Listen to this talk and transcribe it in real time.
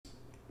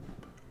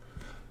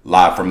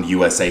live from the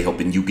USA,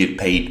 helping you get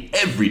paid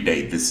every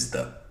day. This is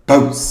the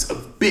boss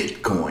of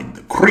Bitcoin,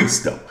 the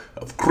Cristo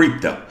of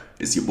crypto.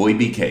 It's your boy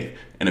BK.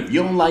 And if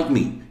you don't like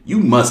me, you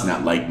must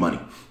not like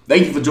money.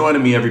 Thank you for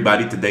joining me,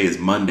 everybody. Today is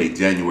Monday,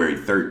 January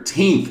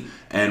 13th,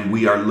 and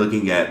we are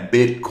looking at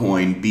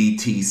Bitcoin.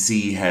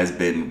 BTC has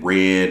been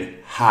red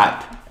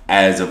hot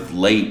as of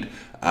late,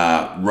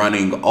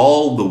 running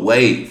all the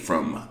way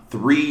from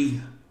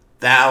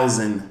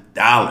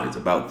 $3,000,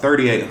 about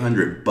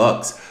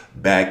 $3,800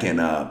 back in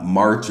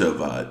March of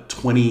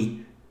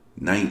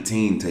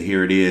 2019 to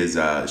here it is,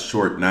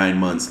 short 9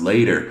 months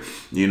later,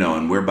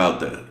 and we're about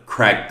to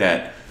crack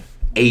that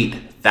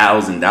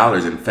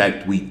 $8,000. In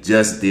fact, we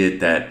just did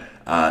that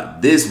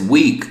this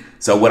week.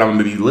 So what I'm going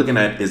to be looking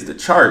at is the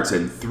charts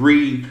and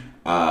three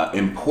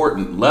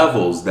important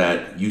levels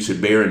that you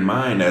should bear in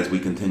mind as we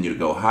continue to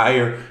go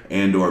higher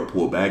and or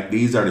pull back.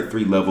 These are the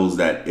three levels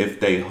that, if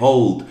they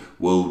hold,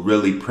 will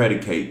really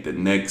predicate the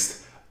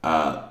next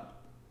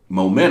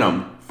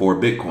momentum for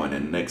Bitcoin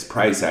and the next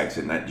price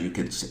action that you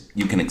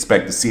can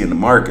expect to see in the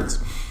markets.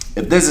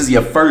 If this is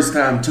your first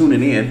time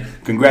tuning in,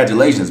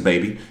 congratulations,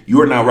 baby.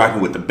 You are now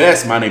rocking with the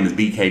best. My name is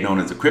BK, known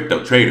as a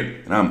crypto trader,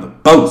 and I'm the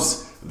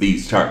boss of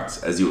these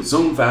charts, as you will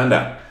soon find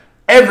out.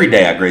 Every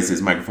day I grace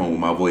this microphone with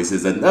my voice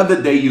is another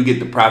day you get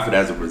to profit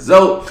as a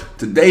result.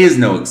 Today is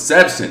no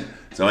exception.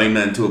 So ain't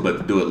nothing to it but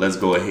to do it. Let's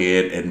go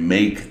ahead and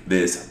make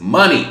this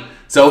money.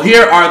 So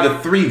here are the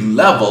three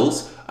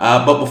levels.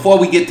 But before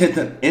we get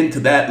into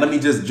that, let me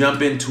just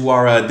jump into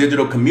our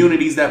digital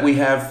communities that we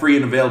have free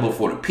and available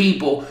for the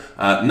people.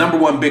 Number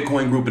one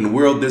Bitcoin group in the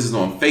world. This is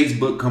on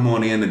Facebook. Come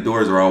on in. The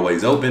doors are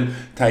always open.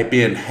 Type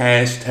in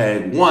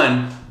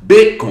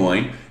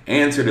 #1Bitcoin.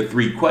 Answer the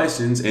three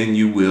questions and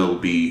you will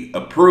be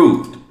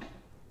approved.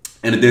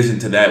 In addition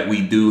to that,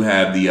 we do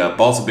have the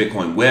Boss of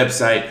Bitcoin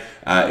website.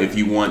 If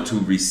you want to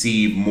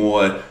receive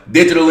more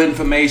digital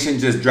information,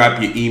 just drop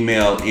your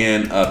email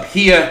in up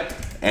here.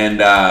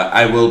 And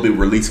I will be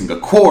releasing a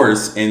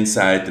course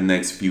inside the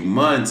next few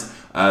months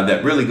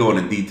that really go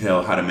into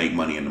detail how to make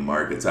money in the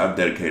markets. I've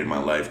dedicated my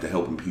life to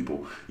helping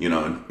people,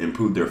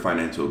 improve their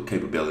financial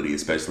capability,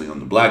 especially on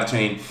the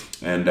blockchain.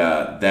 And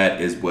that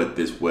is what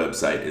this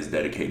website is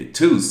dedicated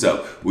to.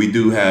 So we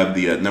do have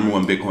the number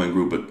one Bitcoin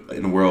group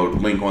in the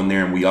world link on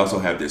there. And we also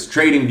have this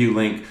trading view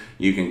link.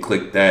 You can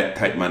click that,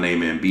 type my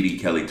name in,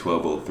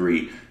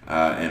 BDKelly1203,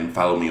 and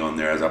follow me on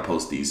there as I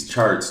post these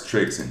charts,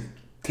 tricks, and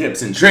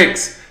tips and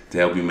tricks to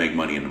help you make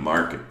money in the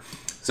market.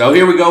 So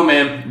here we go,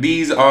 man.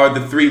 These are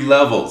the three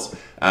levels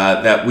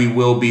that we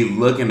will be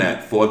looking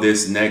at for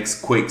this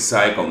next quick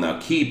cycle. Now,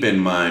 keep in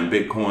mind,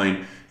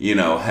 Bitcoin,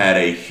 had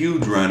a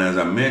huge run, as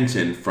I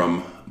mentioned,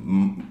 from,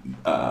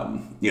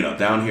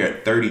 down here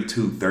at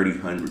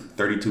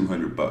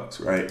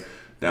 $3,200, right?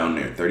 Down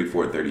there,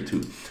 34,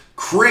 32.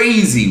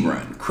 Crazy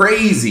run.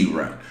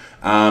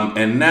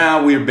 And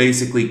now we're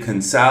basically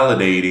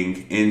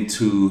consolidating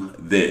into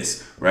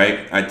this,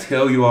 right? I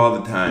tell you all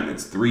the time,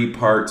 it's three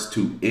parts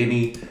to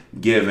any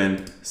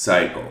given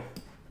cycle.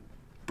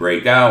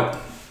 Breakout,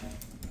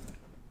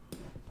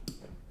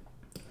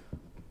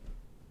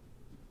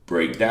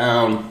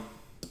 breakdown,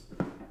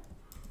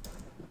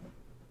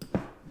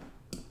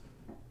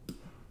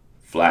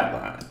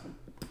 flatline,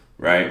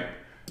 right?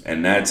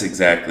 And that's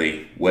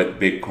exactly what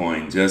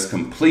Bitcoin just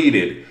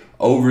completed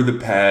over the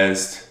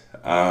past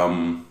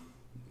 12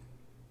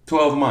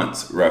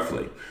 months,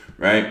 roughly,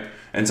 right?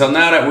 And so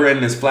now that we're in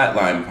this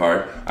flatline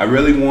part, I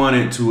really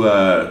wanted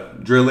to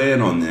drill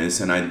in on this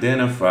and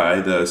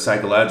identify the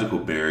psychological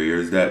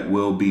barriers that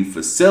will be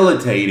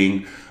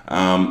facilitating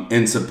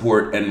in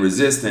support and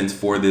resistance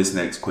for this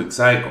next quick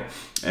cycle.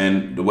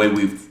 And the way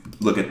we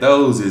look at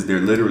those is they're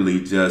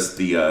literally just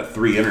the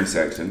three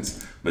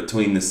intersections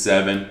between the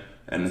 7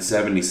 and the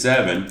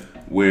 77,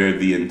 where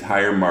the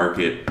entire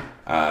market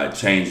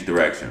change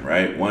direction,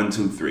 right? 1,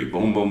 2, 3,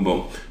 boom, boom,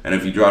 boom. And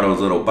if you draw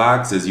those little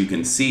boxes, you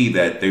can see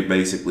that they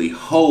basically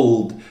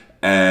hold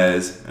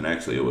as, and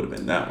actually it would have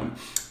been that one,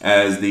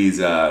 as these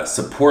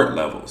support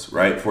levels,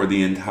 right? For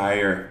the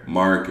entire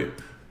market,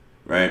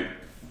 right?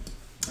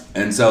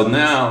 And so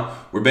now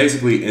we're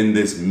basically in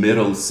this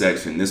middle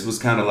section. This was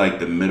kind of like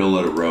the middle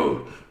of the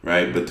road,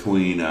 right?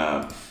 Between,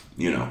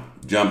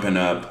 jumping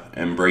up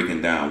and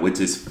breaking down, which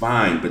is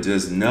fine, but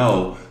just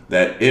know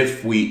that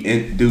if we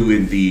do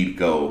indeed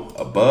go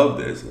above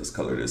this, let's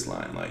color this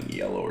line like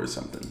yellow or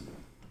something.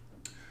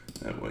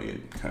 That way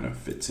it kind of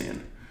fits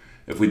in.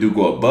 If we do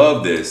go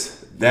above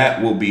this,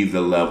 that will be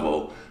the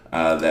level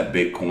that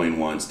Bitcoin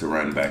wants to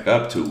run back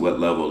up to. What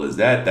level is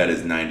that? That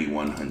is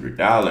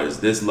 $9,100.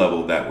 This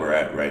level that we're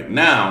at right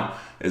now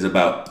is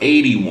about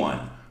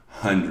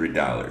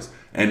 $8,100.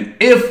 And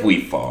if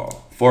we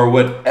fall, for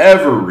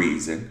whatever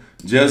reason,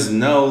 just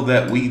know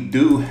that we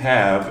do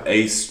have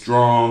a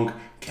strong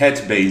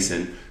catch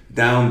basin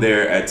down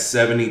there at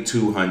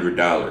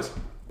 $7,200.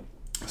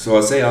 So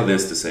I'll say all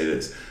this to say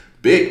this.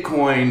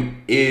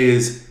 Bitcoin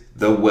is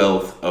the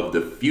wealth of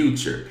the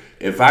future.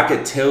 If I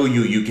could tell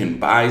you you can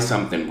buy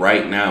something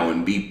right now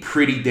and be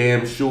pretty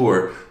damn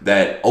sure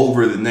that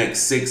over the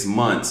next 6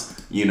 months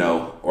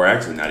or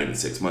actually not even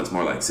 6 months,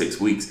 more like 6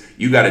 weeks,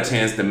 you got a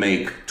chance to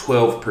make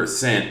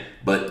 12%.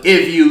 But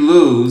if you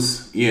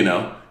lose,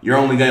 you're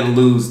only going to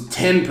lose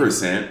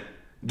 10%.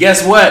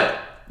 Guess what?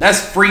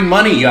 That's free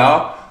money,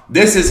 y'all.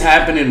 This is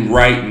happening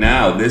right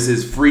now. This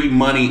is free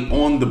money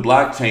on the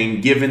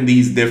blockchain given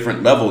these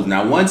different levels.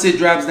 Now, once it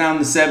drops down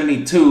to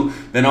 72,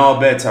 then all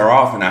bets are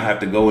off and I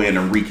have to go in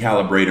and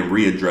recalibrate and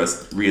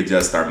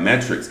readjust our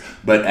metrics.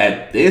 But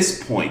at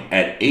this point,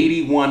 at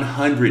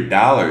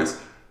 $8,100,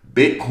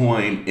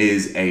 Bitcoin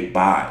is a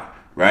buy,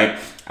 right?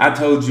 I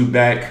told you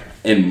back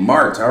in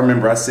March, I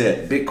remember I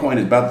said Bitcoin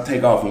is about to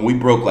take off when we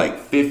broke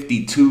like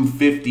 $5,200,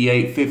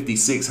 $5,800,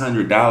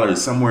 $5,600,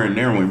 somewhere in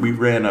there when we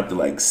ran up to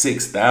like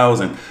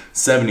 6,000,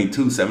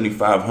 72,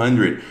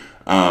 7,500.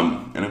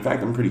 And in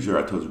fact, I'm pretty sure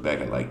I told you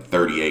back at like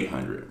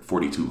 3,800,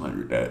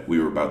 4,200 that we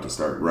were about to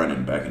start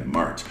running back in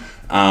March.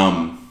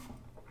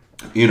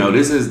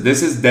 This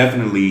is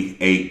definitely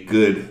a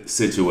good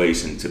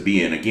situation to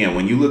be in. Again,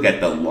 when you look at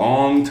the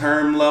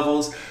long-term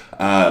levels,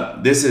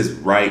 this is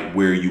right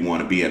where you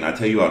want to be. And I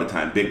tell you all the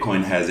time,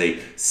 Bitcoin has a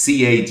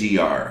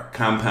CAGR,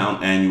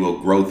 compound annual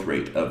growth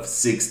rate, of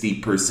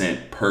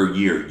 60% per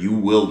year. You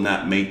will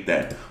not make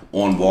that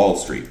on Wall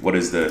Street. What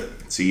is the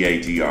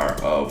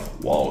CAGR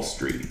of Wall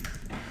Street?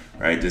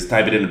 Right? Just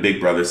type it into Big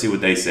Brother, see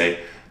what they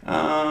say.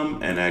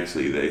 And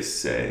actually they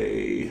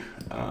say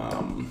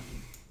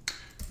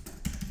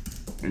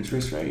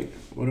interest rate.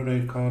 What do they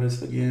call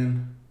this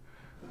again?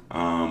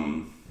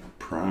 Prime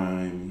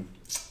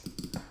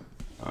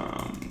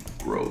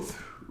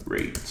growth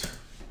rate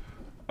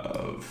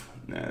of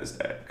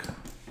NASDAQ.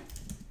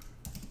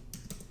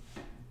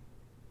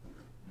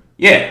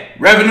 Yeah,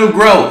 revenue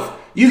growth.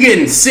 You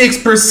getting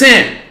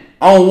 6%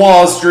 on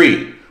Wall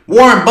Street.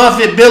 Warren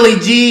Buffett, Billy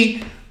G,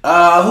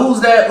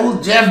 who's that?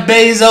 Who's Jeff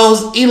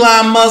Bezos,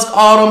 Elon Musk,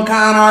 all them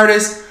con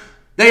artists.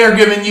 They are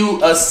giving you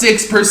a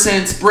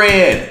 6%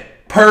 spread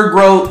per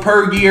growth,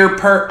 per year,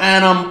 per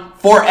annum,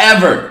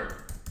 forever.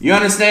 You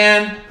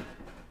understand?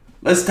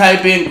 Let's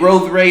type in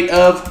growth rate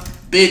of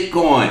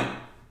Bitcoin.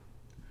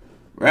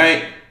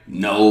 Right?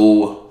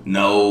 No.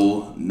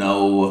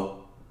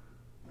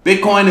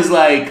 Bitcoin is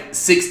like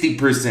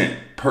 60%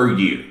 per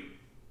year.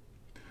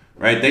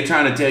 Right? They're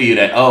trying to tell you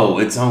that,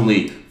 it's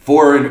only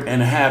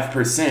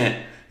 4.5%.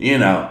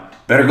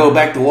 Better go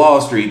back to Wall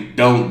Street.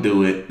 Don't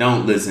do it.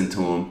 Don't listen to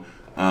them.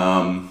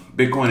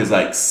 Bitcoin is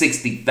like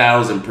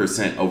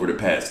 60,000% over the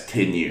past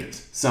 10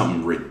 years.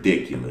 Something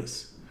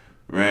ridiculous.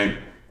 Right?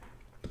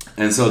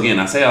 And so again,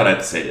 I say all that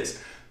to say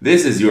this.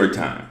 This is your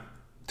time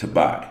to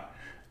buy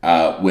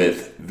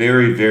with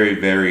very, very,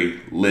 very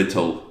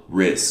little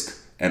risk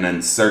and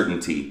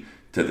uncertainty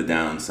to the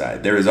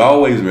downside. There is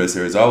always risk.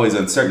 There is always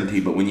uncertainty.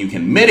 But when you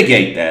can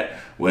mitigate that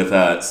with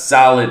a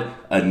solid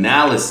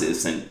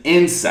analysis and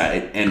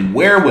insight and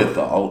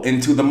wherewithal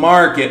into the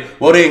market,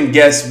 well, then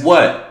guess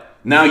what?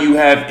 Now you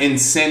have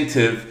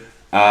incentive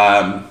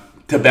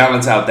to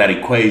balance out that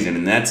equation.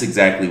 And that's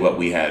exactly what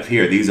we have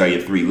here. These are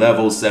your three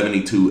levels,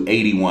 72,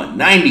 81,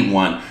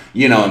 91.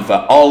 And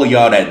for all of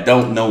y'all that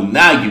don't know,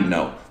 now you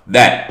know.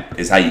 That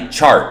is how you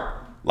chart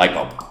like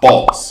a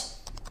boss.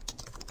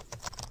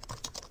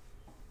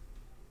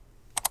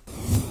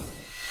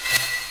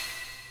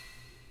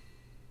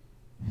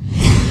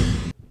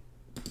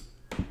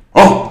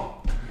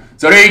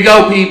 So there you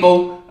go,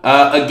 people.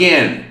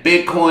 Again,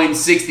 Bitcoin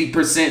 60%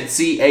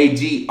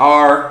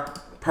 CAGR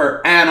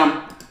per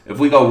annum. If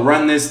we go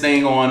run this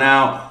thing on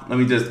out, let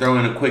me just throw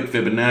in a quick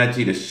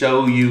Fibonacci to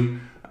show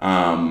you.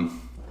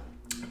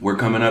 We're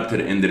coming up to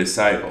the end of the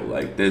cycle.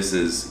 Like this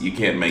is, you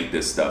can't make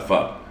this stuff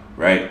up,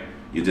 right?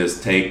 You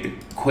just take the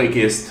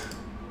quickest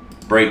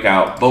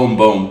breakout, boom,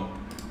 boom.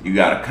 You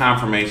got a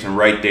confirmation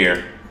right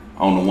there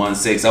on the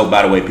 1.6. Oh,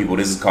 by the way, people,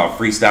 this is called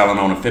freestyling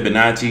on a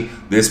Fibonacci.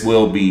 This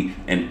will be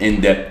an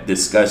in-depth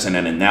discussion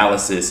and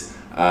analysis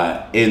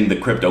in the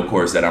crypto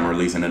course that I'm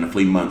releasing in the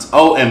flea months.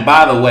 Oh, and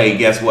by the way,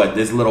 guess what?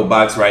 This little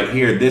box right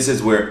here, this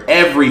is where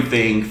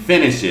everything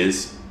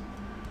finishes.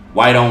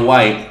 White on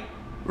white,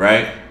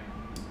 right?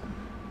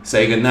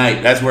 Say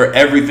goodnight. That's where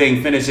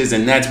everything finishes,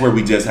 and that's where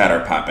we just had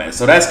our pop at.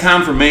 So that's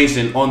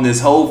confirmation on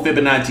this whole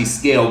Fibonacci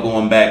scale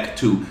going back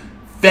to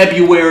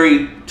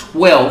February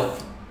 12th,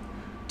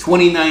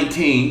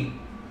 2019,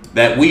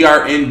 that we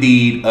are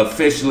indeed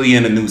officially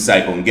in a new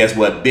cycle. And guess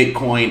what?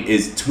 Bitcoin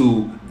is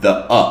to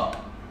the up.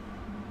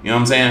 You know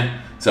what I'm saying?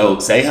 So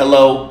say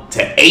hello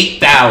to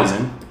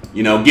 8,000.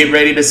 Get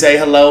ready to say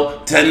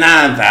hello to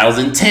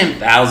 9,000,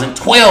 10,000,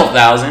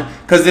 12,000,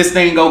 because this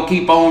thing go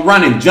keep on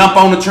running. Jump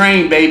on the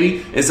train,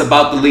 baby. It's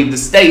about to leave the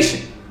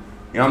station. You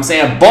know what I'm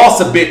saying?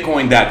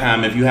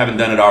 Bossofbitcoin.com if you haven't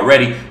done it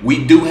already.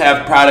 We do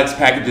have products,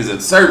 packages,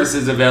 and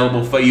services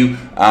available for you.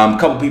 A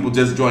couple people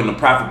just joined the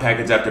profit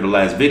package after the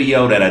last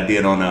video that I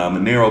did on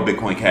Monero,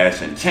 Bitcoin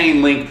Cash, and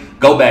Chainlink.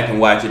 Go back and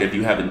watch it if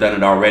you haven't done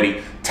it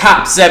already.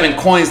 Top 7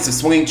 coins to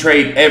swing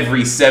trade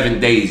every 7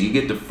 days. You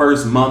get the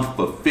first month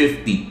for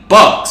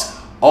 $50.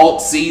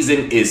 Alt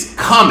season is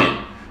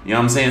coming. You know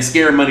what I'm saying?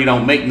 Scary money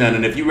don't make none.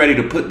 And if you're ready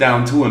to put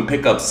down 2 and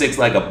pick up 6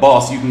 like a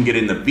boss, you can get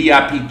in the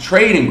VIP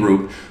trading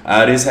group.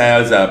 This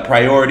has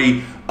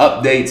priority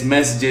updates,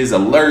 messages,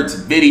 alerts,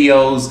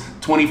 videos,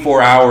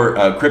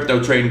 24-hour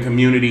crypto trading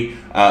community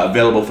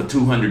available for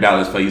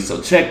 $200 for you.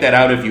 So check that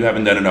out if you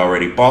haven't done it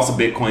already.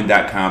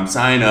 bossofbitcoin.com.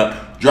 Sign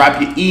up.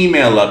 Drop your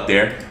email up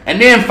there.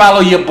 And then follow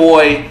your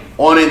boy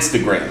on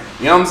Instagram.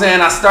 You know what I'm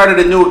saying? I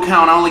started a new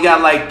account. I only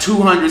got like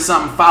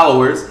 200-something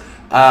followers.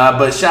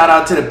 But shout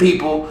out to the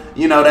people,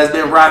 you know, that's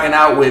been rocking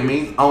out with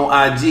me on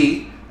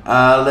IG.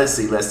 Let's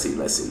see.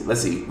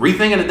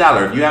 Rethinking the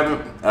Dollar. If you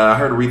haven't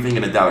heard of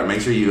Rethinking the Dollar,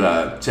 make sure you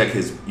check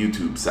his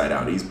YouTube site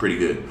out. He's pretty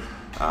good.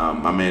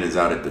 My man is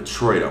out at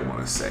Detroit, I want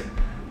to say.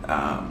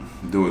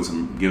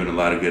 Giving a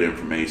lot of good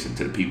information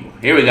to the people.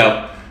 Here we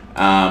go.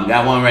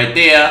 Got one right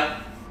there.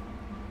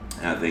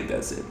 I think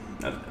that's it.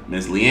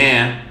 Miss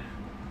Leanne.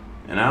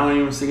 And I don't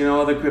even see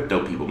no other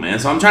crypto people, man.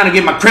 So I'm trying to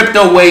get my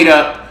crypto weight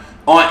up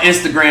on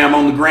Instagram,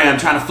 on the gram,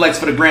 trying to flex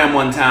for the gram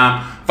one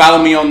time.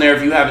 Follow me on there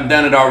if you haven't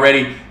done it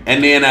already.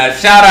 And then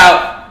shout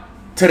out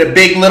to the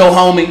big little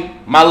homie,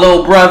 my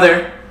little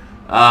brother,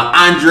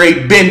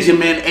 Andre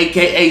Benjamin,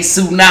 a.k.a.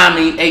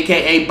 Tsunami,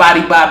 a.k.a.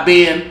 Body by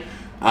Ben.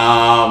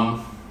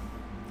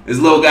 This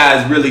little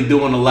guy is really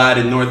doing a lot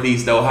in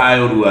Northeast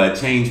Ohio to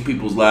change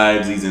people's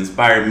lives. He's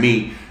inspired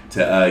me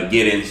to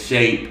get in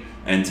shape.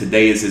 And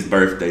today is his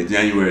birthday,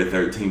 January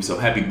 13th. So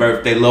happy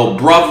birthday, little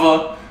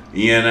brother,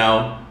 you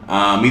know.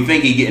 He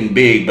think he getting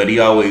big, but he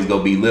always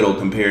go be little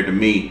compared to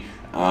me.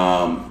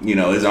 You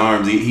know, his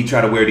arms, he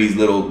try to wear these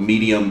little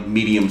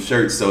medium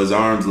shirts, so his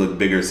arms look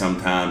bigger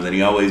sometimes, and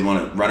he always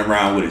want to run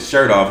around with his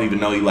shirt off, even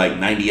though he like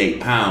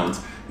 98 pounds.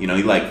 You know,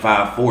 he like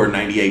 5'4",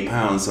 98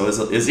 pounds, so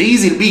it's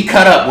easy to be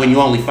cut up when you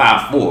only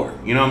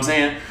 5'4", you know what I'm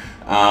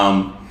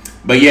saying?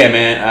 But yeah,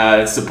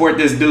 man, support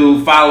this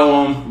dude,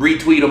 follow him,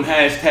 retweet him,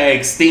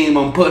 hashtag Steem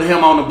him, put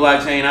him on the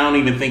blockchain. I don't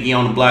even think he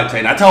on the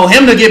blockchain. I told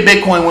him to get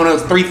Bitcoin when it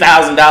was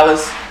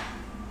 $3,000.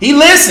 He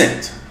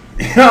listened.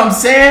 You know what I'm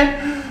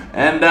saying?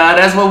 And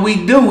that's what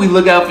we do. We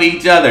look out for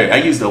each other. I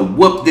used to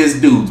whoop this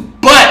dude's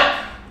butt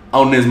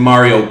on this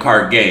Mario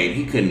Kart game.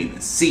 He couldn't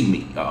even see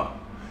me, y'all.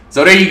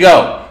 So there you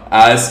go.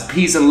 It's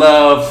peace and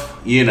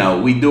love. You know,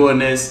 we doing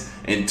this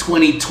in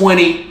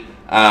 2020.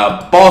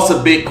 Boss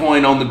of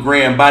Bitcoin on the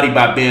gram, Body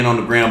by Ben on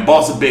the gram,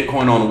 Boss of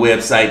Bitcoin on the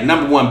website,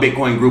 #1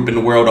 Bitcoin group in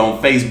the world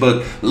on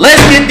Facebook.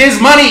 Let's get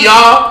this money,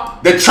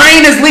 y'all. The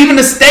train is leaving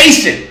the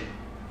station.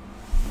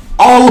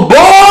 All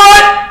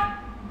aboard!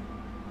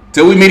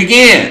 Till we meet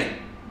again.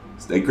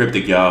 Stay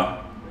cryptic,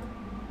 y'all.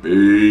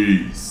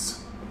 Peace.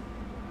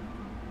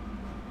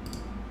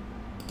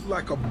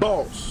 Like a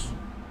boss.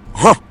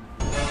 Huh.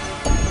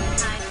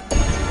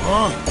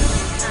 Arms.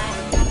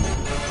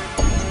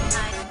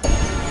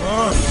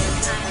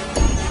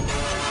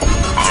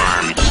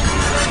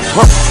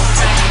 Huh.